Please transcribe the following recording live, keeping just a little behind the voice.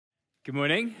Good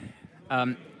morning.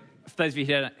 For those of you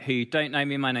here who don't know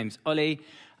me, my name's Ollie,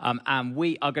 and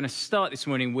we are going to start this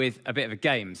morning with a bit of a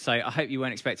game. So I hope you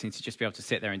weren't expecting to just be able to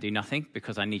sit there and do nothing,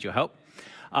 because I need your help.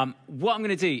 What I'm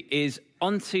going to do is,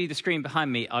 onto the screen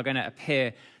behind me are going to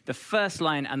appear the first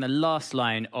line and the last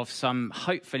line of some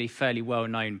hopefully fairly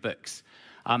well-known books.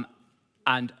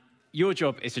 And your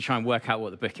job is to try and work out what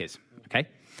the book is, okay?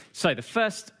 So the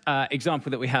first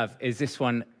example that we have is this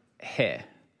one here.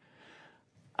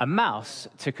 A mouse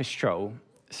took a stroll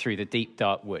through the deep,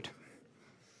 dark wood.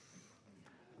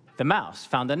 The mouse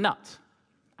found a nut,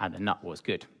 and the nut was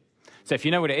good. So if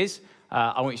you know what it is,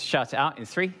 I want you to shout it out in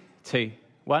 3, 2,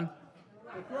 1.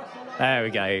 There we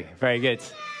go. Very good.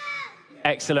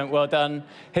 Excellent. Well done.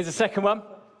 Here's the second one.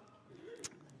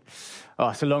 Oh,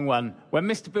 it's a long one. When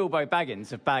Mr. Bilbo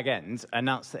Baggins of Bag End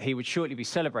announced that he would shortly be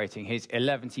celebrating his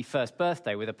 111st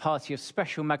birthday with a party of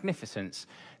special magnificence,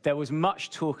 there was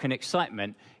much talk and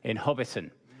excitement in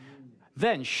Hobbiton.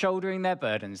 Then, shouldering their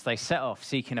burdens, they set off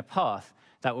seeking a path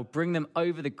that would bring them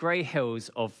over the grey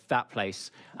hills of that place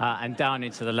and down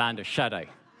into the land of shadow.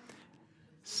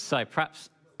 So perhaps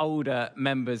older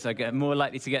members are more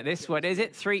likely to get this. What is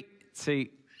it? 3, 2,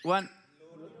 1.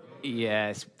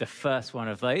 Yes, the first one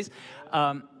of those.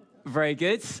 Very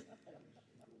good.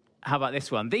 How about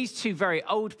this one? These two very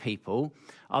old people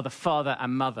are the father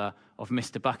and mother of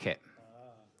Mr. Bucket.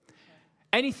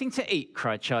 Anything to eat,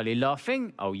 cried Charlie,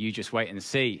 laughing. Oh, you just wait and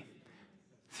see.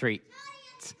 3.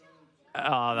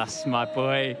 Oh, that's my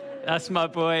boy. That's my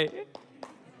boy.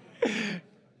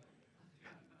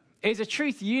 Is a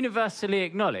truth universally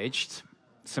acknowledged,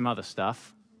 some other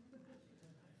stuff,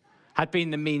 had been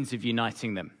the means of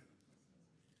uniting them.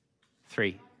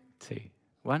 3, 2,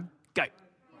 1, go.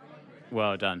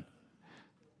 Well done.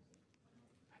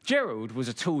 Gerald was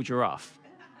a tall giraffe.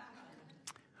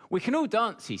 We can all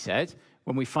dance, he said,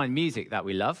 when we find music that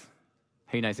we love.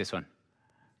 Who knows this one?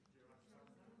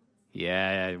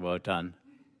 Yeah, well done.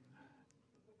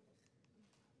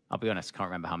 I'll be honest, I can't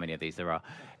remember how many of these there are.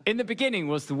 In the beginning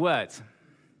was the Word.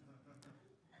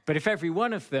 But if every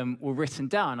one of them were written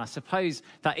down, I suppose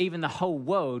that even the whole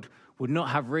world would not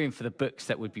have room for the books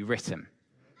that would be written.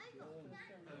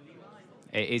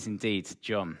 It is indeed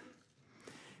John.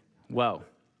 Well,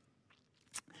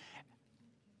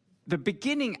 the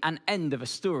beginning and end of a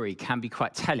story can be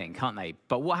quite telling, can't they?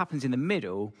 But what happens in the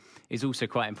middle is also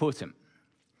quite important.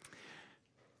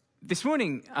 This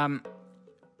morning,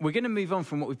 we're going to move on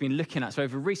from what we've been looking at. So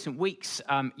over recent weeks,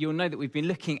 you'll know that we've been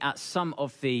looking at some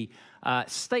of the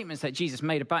statements that Jesus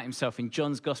made about himself in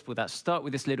John's gospel that start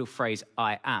with this little phrase,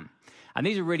 I am. And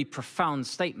these are really profound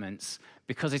statements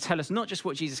because they tell us not just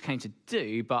what Jesus came to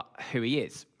do, but who he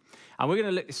is. And we're going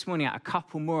to look this morning at a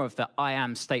couple more of the I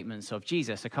am statements of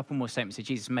Jesus, a couple more statements that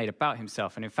Jesus made about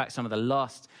himself, and in fact, some of the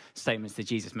last statements that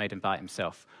Jesus made about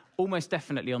himself, almost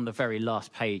definitely on the very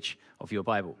last page of your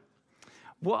Bible.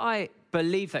 What I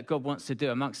believe that God wants to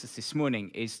do amongst us this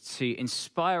morning is to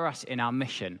inspire us in our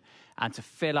mission and to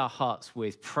fill our hearts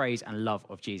with praise and love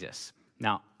of Jesus.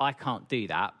 Now, I can't do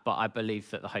that, but I believe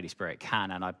that the Holy Spirit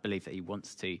can, and I believe that he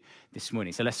wants to this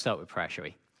morning. So let's start with prayer, shall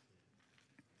we?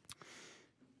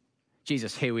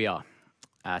 Jesus, here we are,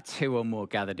 2 or more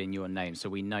gathered in your name, so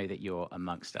we know that you're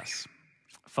amongst us.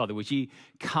 Father, would you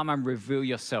come and reveal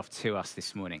yourself to us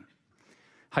this morning?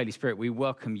 Holy Spirit, we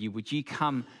welcome you. Would you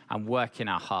come and work in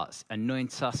our hearts,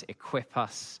 anoint us, equip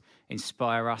us,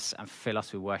 inspire us, and fill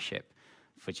us with worship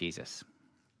for Jesus.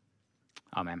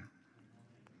 Amen.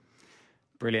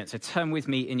 Brilliant. So turn with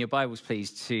me in your Bibles,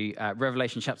 please, to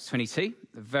Revelation chapter 22,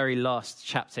 the very last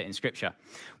chapter in Scripture.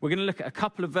 We're going to look at a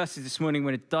couple of verses this morning.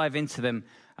 We're going to dive into them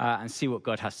and see what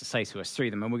God has to say to us through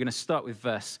them. And we're going to start with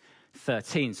verse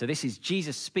 13. So this is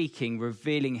Jesus speaking,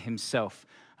 revealing himself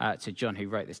to John, who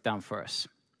wrote this down for us.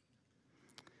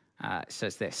 It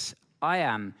says this, I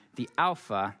am the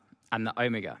Alpha and the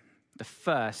Omega, the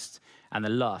first and the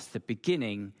last, the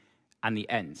beginning and the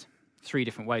end. 3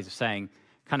 different ways of saying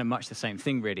kind of much the same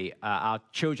thing, really. Our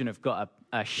children have got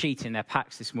a sheet in their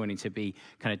packs this morning to be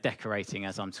kind of decorating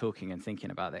as I'm talking and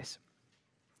thinking about this.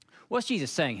 What's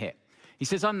Jesus saying here? He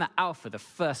says, I'm the Alpha, the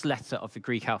first letter of the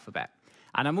Greek alphabet.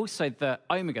 And I'm also the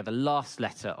Omega, the last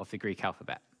letter of the Greek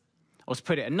alphabet. Or to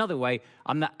put it another way,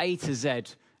 I'm the A to Z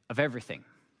of everything.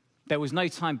 There was no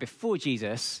time before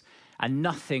Jesus, and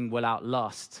nothing will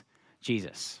outlast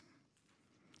Jesus.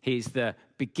 He is the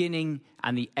beginning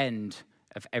and the end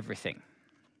of everything.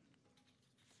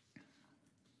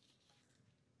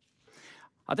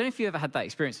 I don't know if you ever had that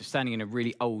experience of standing in a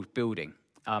really old building.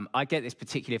 I get this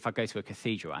particularly if I go to a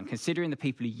cathedral, and considering the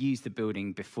people who used the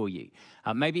building before you,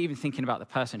 maybe even thinking about the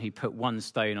person who put one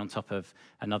stone on top of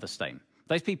another stone.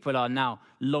 Those people are now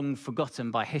long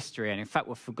forgotten by history, and in fact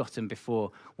were forgotten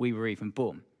before we were even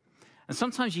born. And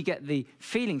sometimes you get the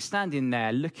feeling standing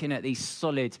there looking at these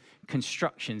solid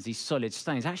constructions, these solid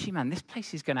stones, actually, man, this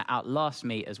place is going to outlast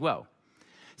me as well.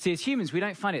 See, as humans, we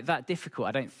don't find it that difficult,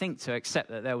 I don't think, to accept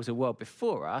that there was a world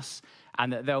before us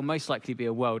and that there will most likely be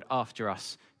a world after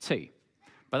us too.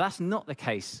 But that's not the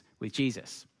case with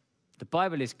Jesus. The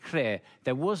Bible is clear.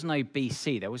 There was no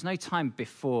BC. There was no time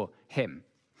before him.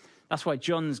 That's why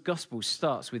John's gospel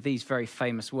starts with these very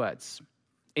famous words.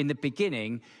 In the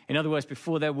beginning, in other words,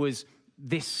 before there was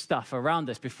this stuff around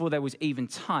us, before there was even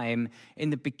time,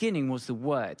 in the beginning was the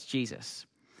Word, Jesus.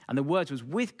 And the Word was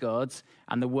with God,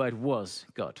 and the Word was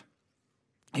God.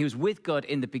 He was with God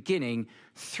in the beginning.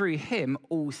 Through him,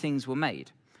 all things were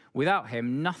made. Without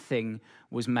him, nothing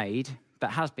was made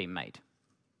that has been made.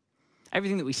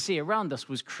 Everything that we see around us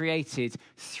was created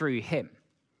through him.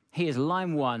 He is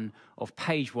line 1 of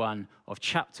page 1 of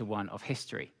chapter 1 of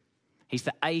history. He's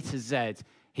the A to Z.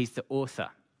 He's the author.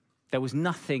 There was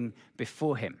nothing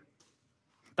before him.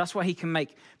 That's why he can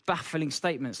make baffling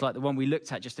statements like the one we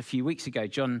looked at just a few weeks ago,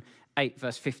 John 8,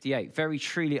 verse 58. Very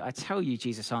truly, I tell you,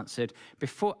 Jesus answered,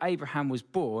 before Abraham was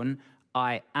born,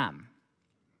 I am.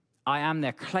 I am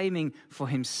there, claiming for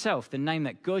himself the name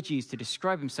that God used to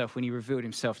describe himself when he revealed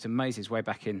himself to Moses way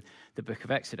back in the book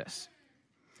of Exodus.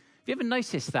 Have you ever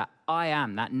noticed that I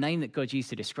am, that name that God used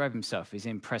to describe himself, is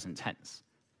in present tense?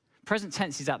 Present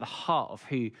tense is at the heart of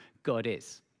who God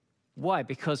is. Why?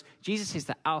 Because Jesus is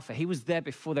the Alpha. He was there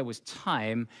before there was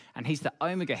time, and he's the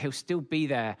Omega. He'll still be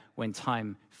there when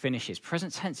time finishes.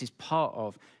 Present tense is part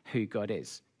of who God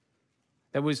is.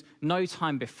 There was no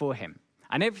time before him,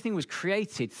 and everything was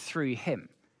created through him,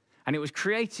 and it was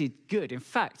created good. In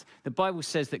fact, the Bible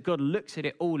says that God looked at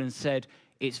it all and said,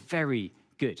 it's very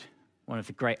good. One of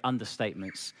the great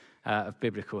understatements of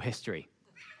biblical history.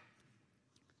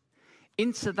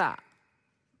 Into that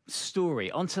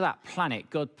story, onto that planet,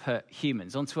 God put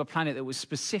humans, onto a planet that was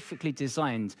specifically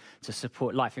designed to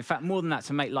support life. In fact, more than that,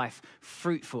 to make life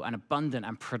fruitful and abundant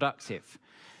and productive.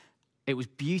 It was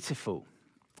beautiful.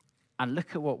 And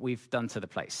look at what we've done to the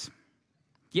place.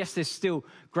 Yes, there's still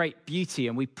great beauty,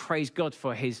 and we praise God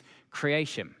for his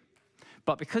creation.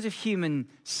 But because of human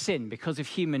sin, because of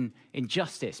human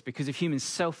injustice, because of human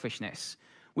selfishness,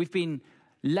 we've been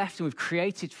left and we've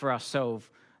created for ourselves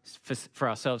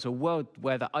a world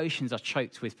where the oceans are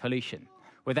choked with pollution,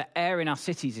 where the air in our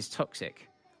cities is toxic,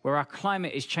 where our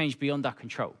climate is changed beyond our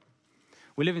control.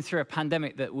 We're living through a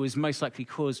pandemic that was most likely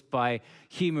caused by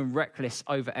human reckless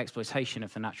over-exploitation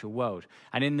of the natural world.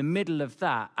 And in the middle of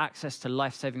that, access to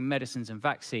life-saving medicines and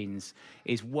vaccines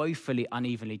is woefully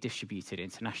unevenly distributed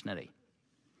internationally.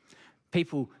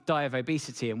 People die of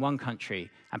obesity in one country,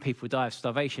 and people die of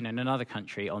starvation in another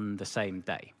country on the same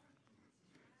day.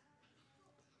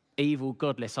 Evil,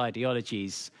 godless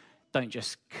ideologies don't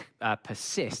just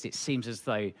persist. It seems as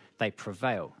though they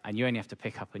prevail. And you only have to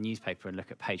pick up a newspaper and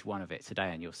look at page 1 of it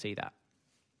today, and you'll see that.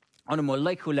 On a more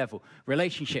local level,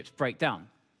 relationships break down.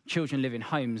 Children live in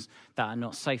homes that are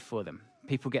not safe for them.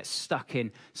 People get stuck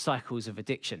in cycles of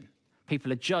addiction.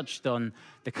 People are judged on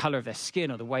the color of their skin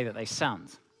or the way that they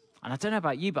sound. And I don't know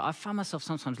about you, but I found myself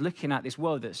sometimes looking at this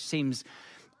world that seems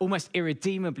almost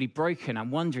irredeemably broken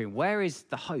and wondering, where is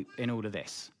the hope in all of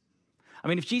this? I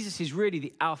mean, if Jesus is really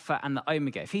the Alpha and the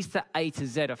Omega, if he's the A to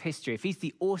Z of history, if he's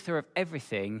the author of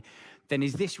everything, then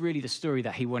is this really the story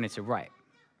that he wanted to write?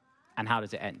 And how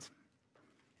does it end?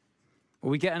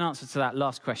 Well, we get an answer to that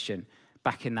last question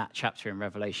back in that chapter in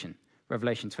Revelation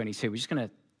 22. We're just going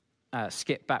to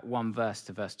skip back one verse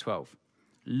to verse 12.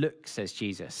 Look, says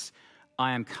Jesus,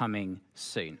 I am coming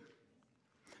soon.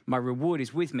 My reward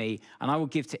is with me, and I will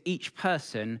give to each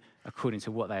person according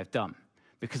to what they have done.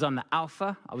 Because I'm the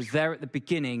Alpha, I was there at the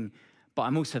beginning, but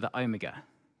I'm also the Omega.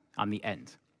 I'm the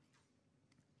end.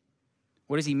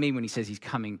 What does he mean when he says he's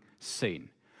coming soon?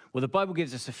 Well, the Bible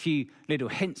gives us a few little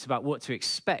hints about what to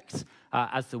expect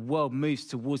as the world moves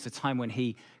towards the time when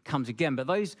he comes again. But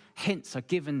those hints are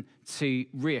given to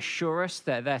reassure us.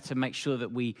 They're there to make sure that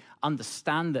we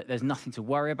understand that there's nothing to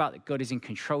worry about, that God is in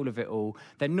control of it all.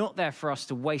 They're not there for us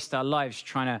to waste our lives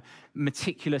trying to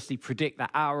meticulously predict the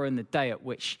hour and the day at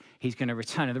which he's going to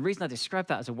return. And the reason I describe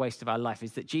that as a waste of our life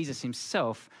is that Jesus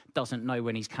himself doesn't know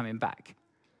when he's coming back.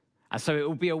 And so it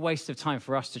will be a waste of time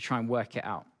for us to try and work it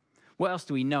out. What else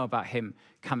do we know about him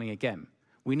coming again?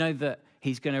 We know that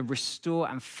he's going to restore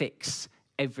and fix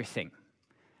everything.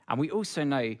 And we also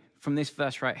know from this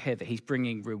verse right here that he's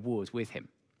bringing rewards with him.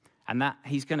 And that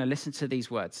he's going to listen to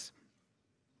these words.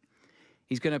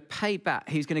 He's going to pay back.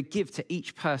 He's going to give to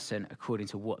each person according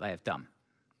to what they have done.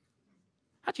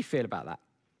 How do you feel about that?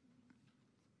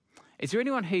 Is there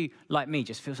anyone who, like me,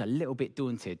 just feels a little bit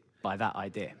daunted by that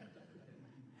idea?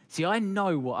 See, I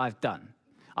know what I've done.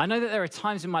 I know that there are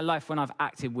times in my life when I've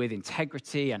acted with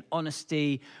integrity and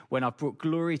honesty, when I've brought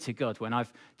glory to God, when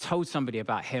I've told somebody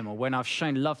about him, or when I've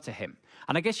shown love to him.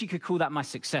 And I guess you could call that my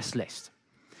success list.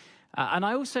 And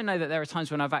I also know that there are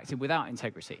times when I've acted without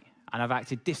integrity, and I've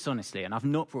acted dishonestly, and I've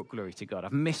not brought glory to God.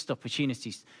 I've missed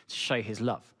opportunities to show his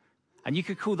love. And you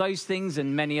could call those things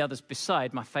and many others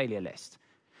beside my failure list.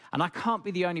 And I can't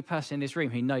be the only person in this room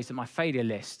who knows that my failure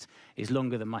list is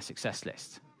longer than my success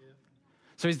list.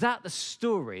 So is that the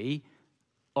story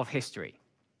of history?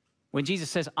 When Jesus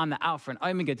says, I'm the Alpha and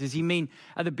Omega, does he mean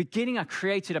at the beginning I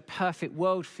created a perfect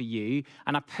world for you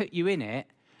and I put you in it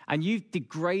and you've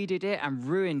degraded it and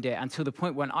ruined it until the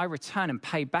point when I return and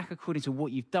pay back according to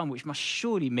what you've done, which must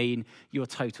surely mean your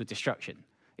total destruction?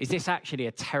 Is this actually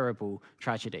a terrible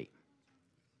tragedy?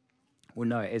 Well,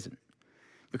 no, it isn't.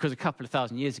 Because a couple of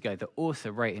thousand years ago, the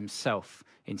author wrote himself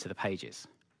into the pages.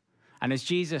 And as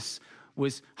Jesus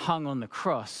was hung on the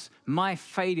cross, my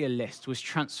failure list was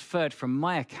transferred from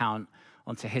my account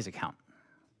onto his account.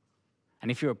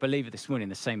 And if you're a believer this morning,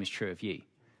 the same is true of you.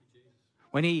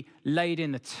 When he laid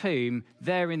in the tomb,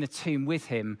 there in the tomb with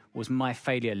him was my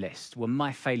failure list, were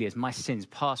my failures, my sins,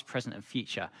 past, present, and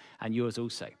future, and yours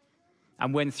also.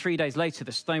 And when 3 days later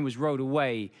the stone was rolled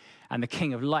away and the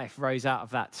King of Life rose out of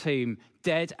that tomb,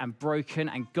 dead and broken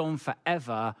and gone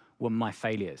forever were my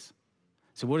failures.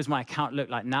 So what does my account look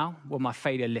like now? Well, my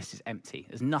failure list is empty.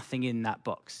 There's nothing in that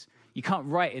box. You can't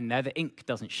write in there, the ink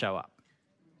doesn't show up.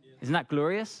 Isn't that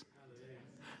glorious?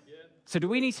 So do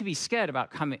we need to be scared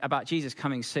about Jesus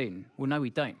coming soon? Well, no, we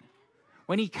don't.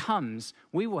 When he comes,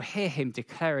 we will hear him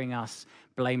declaring us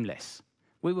blameless.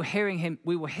 We will hear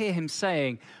him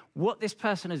saying, what this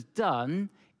person has done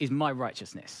is my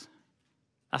righteousness.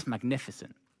 That's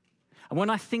magnificent. And when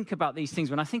I think about these things,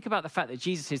 when I think about the fact that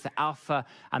Jesus is the Alpha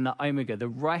and the Omega, the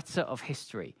writer of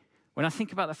history, when I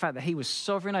think about the fact that he was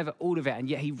sovereign over all of it, and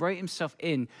yet he wrote himself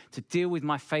in to deal with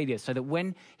my failures so that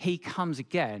when he comes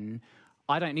again,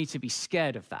 I don't need to be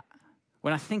scared of that.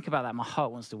 When I think about that, my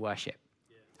heart wants to worship.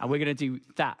 And we're going to do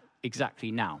that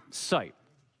exactly now. So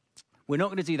we're not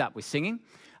going to do that with singing.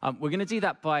 We're going to do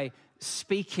that by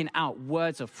speaking out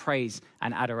words of praise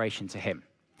and adoration to him.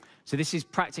 So this is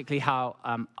practically how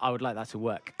I would like that to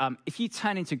work. If you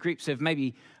turn into groups of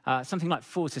maybe something like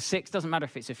 4 to 6, doesn't matter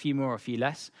if it's a few more or a few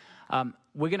less,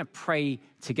 we're going to pray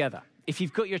together. If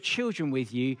you've got your children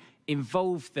with you,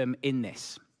 involve them in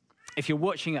this. If you're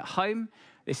watching at home,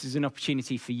 this is an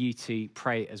opportunity for you to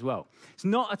pray as well. It's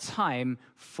not a time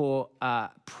for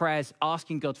prayers,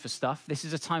 asking God for stuff. This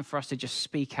is a time for us to just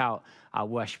speak out our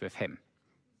worship of him.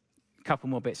 A couple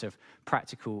more bits of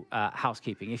practical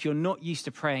housekeeping. If you're not used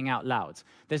to praying out loud,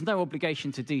 there's no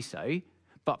obligation to do so,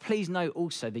 but please know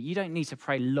also that you don't need to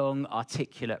pray long,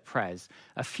 articulate prayers.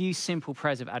 A few simple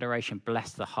prayers of adoration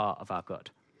bless the heart of our God.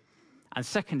 And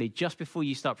secondly, just before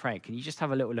you start praying, can you just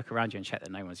have a little look around you and check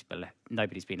that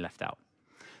nobody's been left out?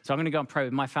 So I'm going to go and pray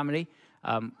with my family.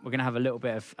 We're going to have a little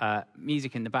bit of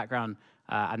music in the background,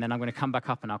 and then I'm going to come back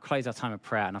up and I'll close our time of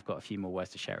prayer, and I've got a few more words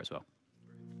to share as well.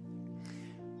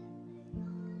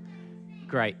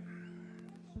 Great.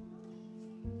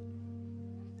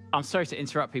 I'm sorry to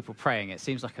interrupt people praying. It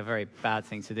seems like a very bad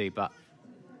thing to do, but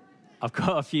I've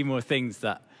got a few more things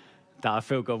that I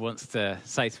feel God wants to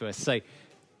say to us. So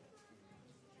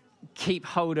keep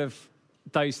hold of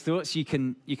those thoughts. You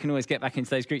can always get back into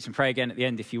those groups and pray again at the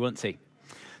end if you want to.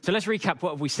 So let's recap.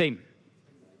 What have we seen?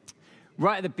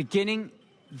 Right at the beginning,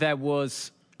 there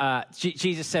was,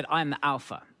 Jesus said, I am the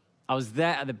Alpha. I was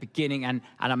there at the beginning and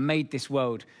I made this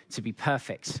world to be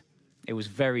perfect. It was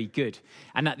very good.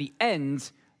 And at the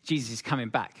end, Jesus is coming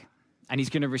back and he's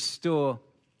going to restore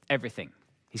everything.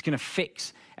 He's going to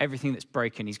fix everything that's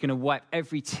broken. He's going to wipe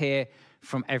every tear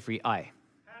from every eye.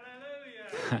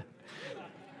 Hallelujah.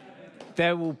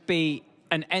 There will be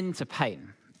an end to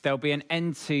pain. There will be an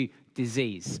end to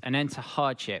disease, an end to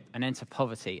hardship, an end to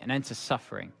poverty, an end to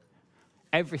suffering.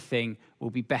 Everything will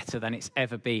be better than it's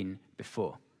ever been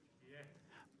before.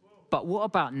 But what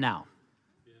about now?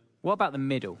 What about the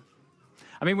middle?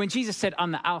 I mean, when Jesus said,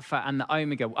 I'm the Alpha and the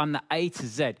Omega, I'm the A to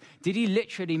Z, did he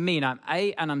literally mean I'm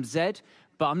A and I'm Z,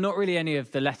 but I'm not really any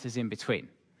of the letters in between?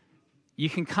 You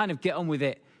can kind of get on with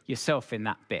it yourself in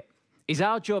that bit. Is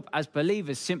our job as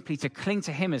believers simply to cling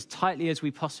to him as tightly as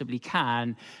we possibly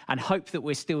can and hope that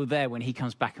we're still there when he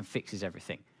comes back and fixes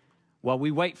everything, while we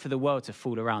wait for the world to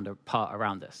fall apart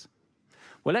around us?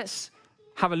 Well, let's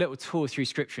have a little tour through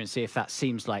Scripture and see if that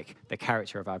seems like the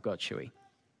character of our God, shall we?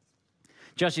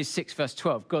 Judges 6, verse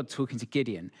 12, God talking to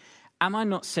Gideon. Am I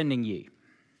not sending you?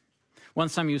 1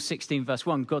 Samuel 16, verse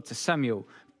 1, God to Samuel,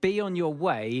 be on your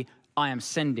way, I am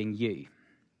sending you.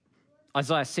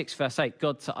 Isaiah 6, verse 8,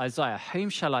 God to Isaiah, whom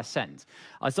shall I send?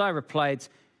 Isaiah replied,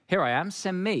 here I am,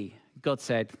 send me. God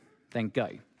said, then go.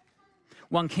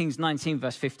 1 Kings 19,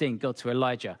 verse 15, God to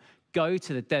Elijah, go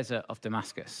to the desert of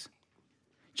Damascus.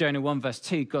 Jonah 1, verse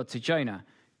 2, God to Jonah,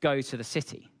 go to the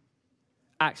city.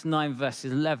 Acts 9, verse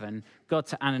 11, God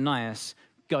to Ananias,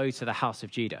 go to the house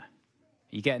of Judah.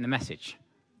 Are you getting the message?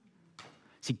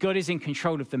 See, God is in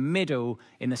control of the middle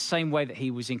in the same way that he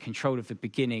was in control of the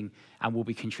beginning and will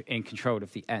be in control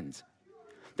of the end.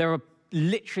 There are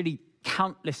literally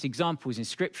countless examples in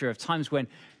Scripture of times when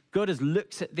God has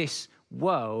looked at this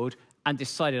world and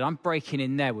decided, I'm breaking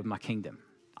in there with my kingdom.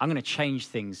 I'm going to change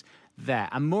things there.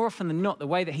 And more often than not, the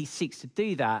way that he seeks to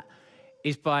do that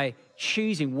is by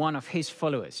choosing one of his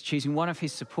followers, choosing one of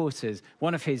his supporters,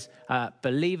 one of his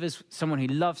believers, someone who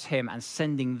loves him, and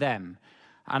sending them.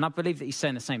 And I believe that he's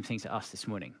saying the same thing to us this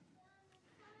morning.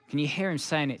 Can you hear him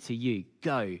saying it to you?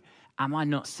 Go. Am I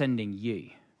not sending you?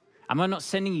 Am I not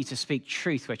sending you to speak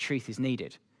truth where truth is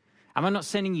needed? Am I not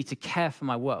sending you to care for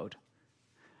my world?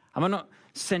 Am I not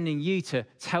sending you to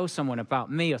tell someone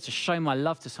about me or to show my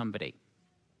love to somebody?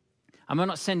 Am I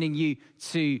not sending you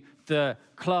to the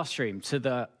classroom, to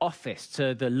the office,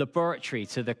 to the laboratory,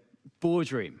 to the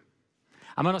boardroom?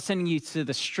 Am I not sending you to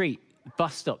the street, the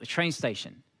bus stop, the train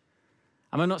station?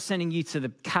 Am I not sending you to the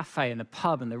cafe and the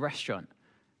pub and the restaurant?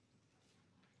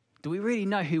 Do we really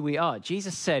know who we are?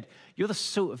 Jesus said, you're the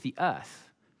salt of the earth.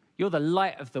 You're the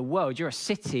light of the world. You're a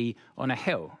city on a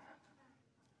hill.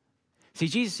 See,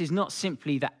 Jesus is not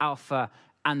simply the Alpha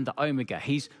and the Omega.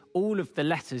 He's all of the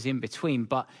letters in between,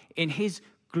 but in his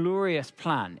glorious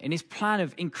plan, in his plan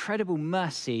of incredible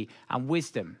mercy and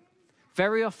wisdom,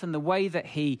 very often the way that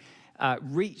he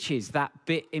reaches that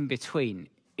bit in between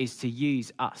is to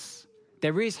use us.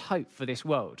 There is hope for this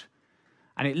world,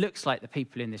 and it looks like the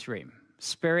people in this room,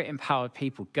 Spirit-empowered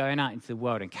people going out into the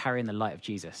world and carrying the light of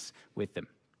Jesus with them.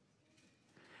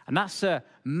 And that's a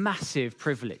massive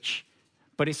privilege,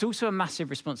 but it's also a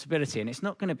massive responsibility, and it's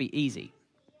not going to be easy.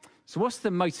 So what's the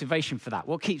motivation for that?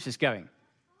 What keeps us going?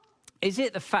 Is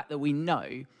it the fact that we know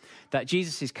that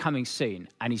Jesus is coming soon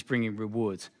and he's bringing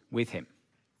rewards with him?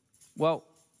 Well,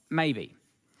 maybe.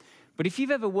 But if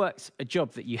you've ever worked a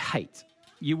job that you hate,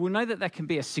 you will know that there can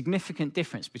be a significant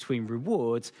difference between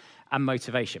rewards and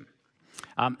motivation.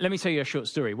 Let me tell you a short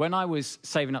story. When I was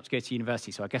saving up to go to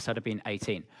university, so I guess I'd have been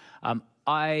 18,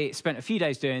 I spent a few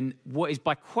days doing what is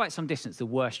by quite some distance the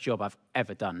worst job I've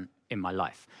ever done in my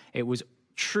life. It was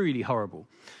truly horrible.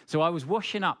 So I was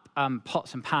washing up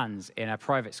pots and pans in a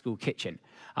private school kitchen.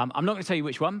 I'm not going to tell you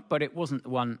which one, but it wasn't the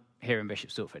one here in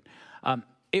Bishops Stortford.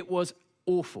 It was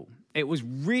awful. It was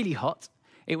really hot.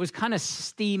 It was kind of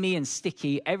steamy and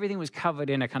sticky. Everything was covered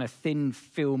in a kind of thin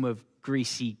film of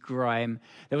greasy grime.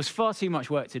 There was far too much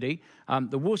work to do.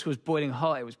 The water was boiling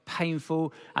hot. It was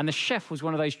painful. And the chef was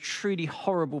one of those truly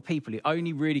horrible people who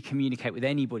only really communicate with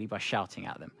anybody by shouting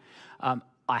at them.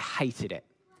 I hated it.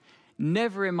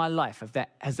 Never in my life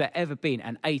has there ever been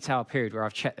an 8-hour period where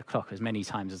I've checked the clock as many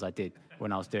times as I did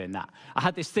when I was doing that. I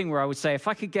had this thing where I would say, if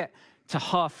I could get to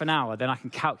half an hour, then I can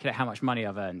calculate how much money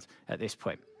I've earned at this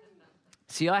point.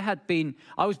 See, I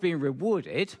was being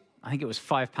rewarded, I think it was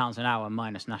 £5 an hour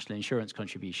minus national insurance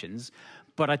contributions,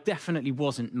 but I definitely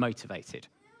wasn't motivated.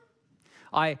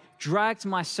 I dragged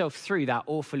myself through that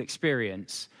awful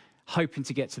experience, hoping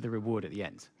to get to the reward at the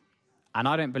end. And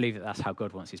I don't believe that that's how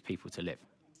God wants his people to live.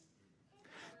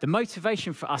 The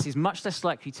motivation for us is much less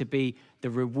likely to be the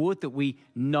reward that we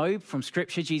know from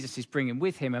Scripture Jesus is bringing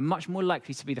with him, and much more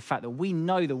likely to be the fact that we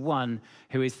know the one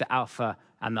who is the Alpha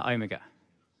and the Omega.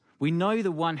 We know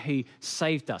the one who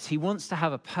saved us. He wants to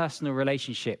have a personal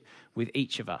relationship with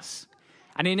each of us.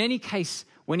 And in any case,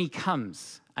 when he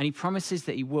comes, and he promises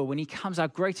that he will, when he comes, our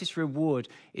greatest reward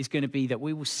is going to be that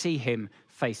we will see him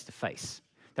face to face,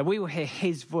 that we will hear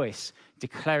his voice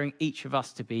declaring each of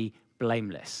us to be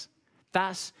blameless.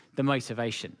 That's the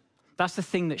motivation. That's the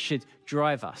thing that should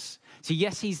drive us. So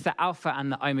yes, he's the Alpha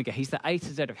and the Omega. He's the A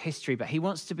to Z of history, but he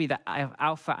wants to be the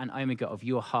Alpha and Omega of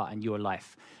your heart and your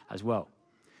life as well.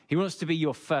 He wants to be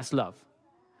your first love.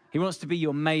 He wants to be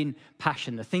your main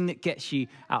passion, the thing that gets you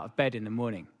out of bed in the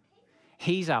morning.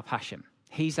 He's our passion.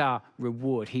 He's our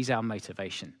reward. He's our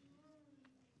motivation.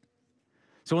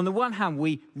 So on the one hand,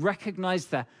 we recognize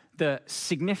the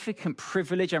significant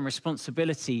privilege and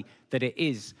responsibility that it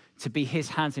is to be his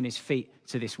hands and his feet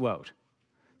to this world,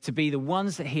 to be the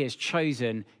ones that he has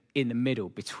chosen in the middle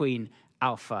between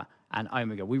Alpha and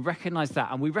Omega. We recognize that,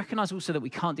 and we recognize also that we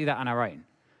can't do that on our own.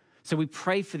 So we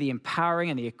pray for the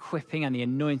empowering and the equipping and the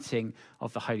anointing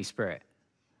of the Holy Spirit.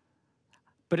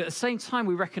 But at the same time,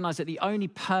 we recognize that the only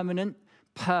permanent,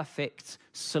 perfect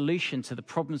solution to the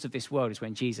problems of this world is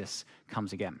when Jesus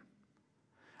comes again.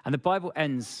 And the Bible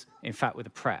ends, in fact, with a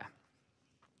prayer.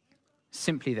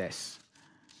 Simply this: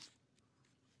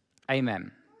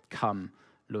 Amen. Come,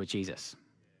 Lord Jesus.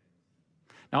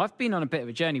 Now, I've been on a bit of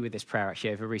a journey with this prayer,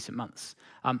 actually, over recent months.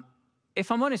 If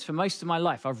I'm honest, for most of my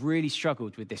life, I've really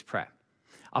struggled with this prayer.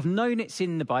 I've known it's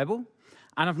in the Bible,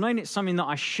 and I've known it's something that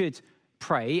I should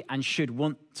pray and should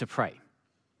want to pray.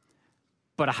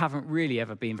 But I haven't really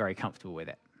ever been very comfortable with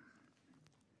it.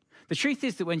 The truth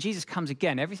is that when Jesus comes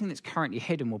again, everything that's currently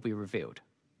hidden will be revealed.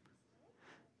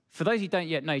 For those who don't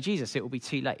yet know Jesus, it will be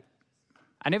too late.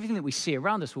 And everything that we see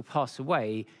around us will pass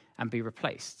away and be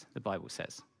replaced, the Bible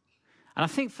says. And I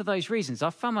think for those reasons, I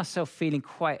found myself feeling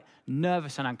quite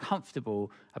nervous and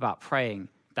uncomfortable about praying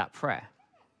that prayer.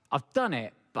 I've done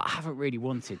it, but I haven't really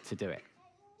wanted to do it.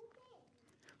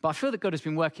 But I feel that God has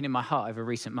been working in my heart over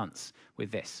recent months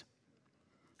with this.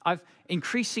 I've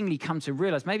increasingly come to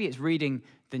realize, maybe it's reading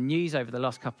the news over the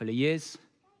last couple of years,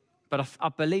 but I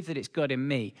believe that it's God in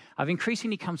me. I've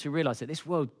increasingly come to realize that this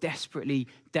world desperately,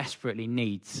 desperately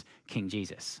needs King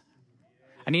Jesus.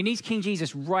 And he needs King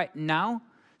Jesus right now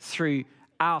through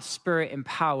our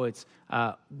spirit-empowered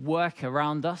work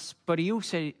around us, but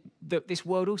this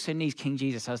world also needs King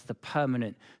Jesus as the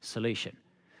permanent solution.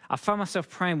 I found myself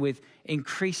praying with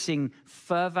increasing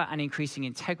fervor and increasing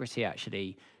integrity,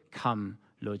 actually, come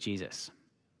Lord Jesus.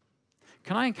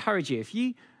 Can I encourage you, if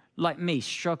you, like me,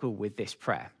 struggle with this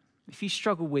prayer, if you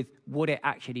struggle with what it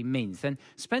actually means, then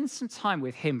spend some time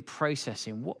with him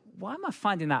processing, why am I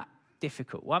finding that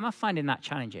difficult? Why am I finding that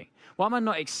challenging? Why am I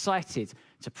not excited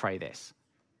to pray this?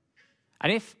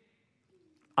 And if,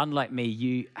 unlike me,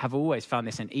 you have always found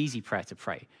this an easy prayer to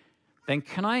pray, then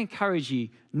can I encourage you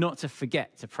not to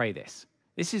forget to pray this?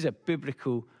 This is a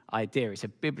biblical idea. It's a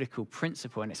biblical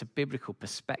principle, and it's a biblical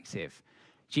perspective.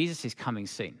 Jesus is coming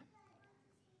soon.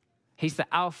 He's the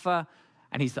Alpha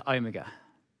and he's the Omega.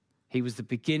 He was the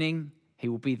beginning, he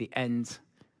will be the end,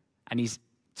 and he's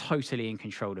totally in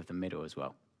control of the middle as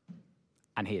well.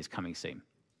 And he is coming soon.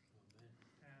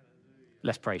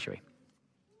 Let's pray, shall we?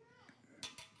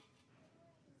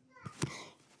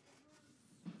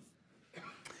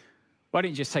 Why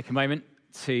don't you just take a moment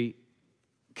to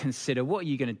consider, what are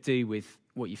you going to do with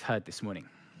what you've heard this morning?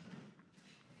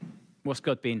 What's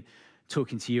God been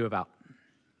talking to you about?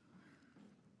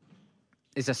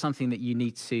 Is there something that you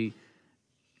need to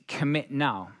commit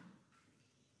now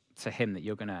to him that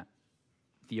you're going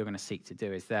to seek to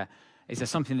do? Is there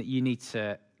something that you need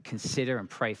to consider and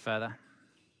pray further?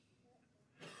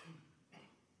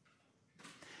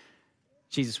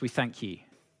 Jesus, we thank you.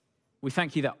 We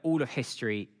thank you that all of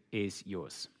history is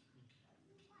yours.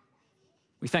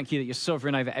 We thank you that you're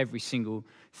sovereign over every single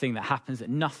thing that happens, that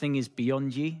nothing is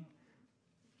beyond you.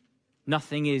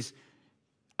 Nothing is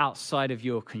outside of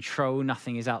your control.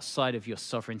 Nothing is outside of your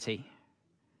sovereignty.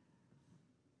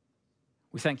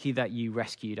 We thank you that you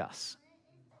rescued us.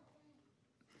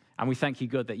 And we thank you,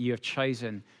 God, that you have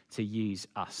chosen to use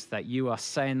us, that you are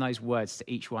saying those words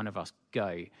to each one of us: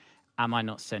 go, am I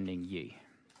not sending you?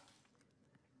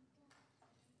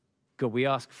 God, we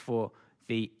ask for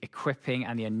the equipping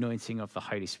and the anointing of the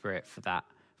Holy Spirit for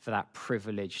that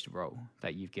privileged role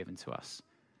that you've given to us.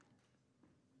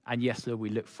 And yes, Lord, we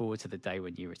look forward to the day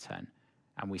when you return,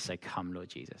 and we say, come, Lord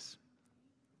Jesus.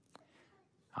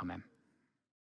 Amen.